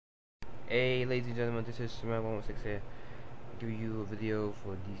Hey, ladies and gentlemen, this is Shima116 here. Give you a video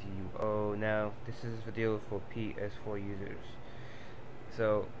for Dcuo. Now, this is a video for PS4 users.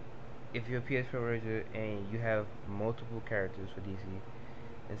 So, if you're a PS4 user and you have multiple characters for DC,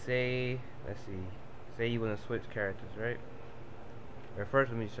 and say you want to switch characters, right? Or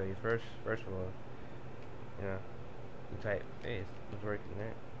first, let me show you. First of all, you type. Hey, it's working,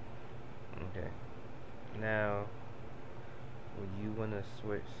 right? Okay. Now, when you want to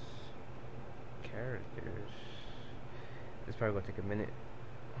switch characters, it's probably gonna take a minute.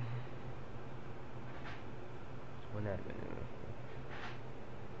 Well, not a minute.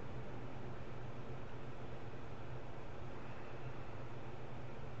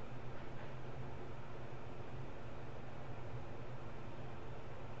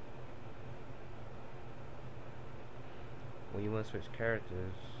 When you want to switch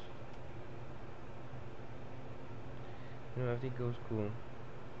characters, everything goes cool.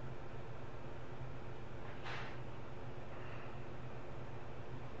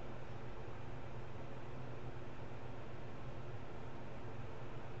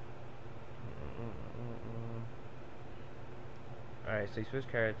 Alright, so you switch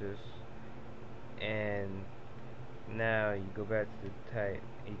characters, and now you go back to the type,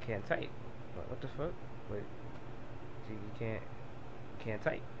 and you can't type. What the fuck? Wait, see, you can't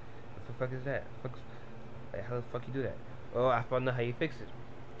type. What the fuck is that? Like, how the fuck you do that? Oh, I found out how you fix it.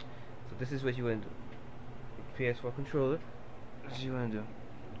 So this is what you want to do. PS4 controller. This is what you want to do.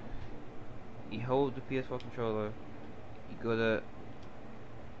 You hold the PS4 controller. You go to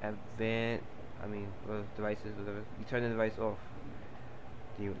devices, whatever. You turn the device off.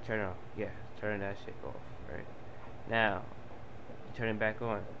 You turn it off. Yeah, turn that shit off. Right. Now, you turn it back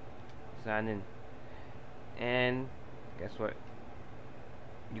on. Sign in. And guess what?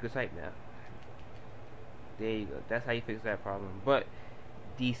 You can type now. There you go. That's how you fix that problem. But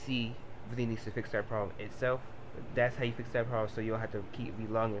DC really needs to fix that problem itself. That's how you fix that problem, so you don't have to keep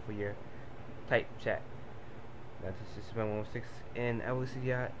relonging for your type chat. Now this is Shima116, and I will see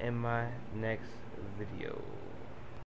y'all in my next video.